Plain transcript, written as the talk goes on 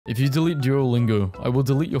If you delete Duolingo, I will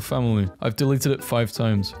delete your family. I've deleted it 5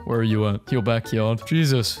 times. Where are you at? Your backyard.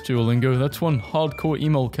 Jesus, Duolingo, that's one hardcore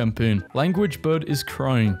email campaign. Language bird is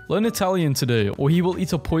crying. Learn Italian today, or he will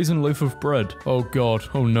eat a poison loaf of bread. Oh god,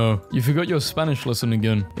 oh no. You forgot your Spanish lesson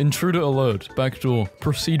again. Intruder alert, backdoor.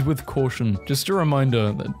 Proceed with caution. Just a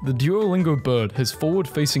reminder that the Duolingo bird has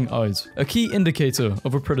forward-facing eyes. A key indicator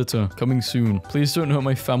of a predator coming soon. Please don't hurt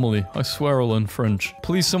my family. I swear I'll learn French.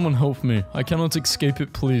 Please someone help me. I cannot escape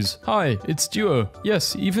it, please. Hi, it's Duo.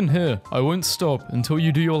 Yes, even here. I won't stop until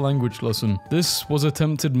you do your language lesson. This was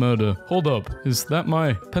attempted murder. Hold up, is that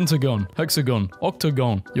my pentagon, hexagon,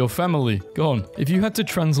 octagon, your family, gone? If you had to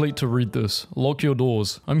translate to read this, lock your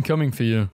doors. I'm coming for you.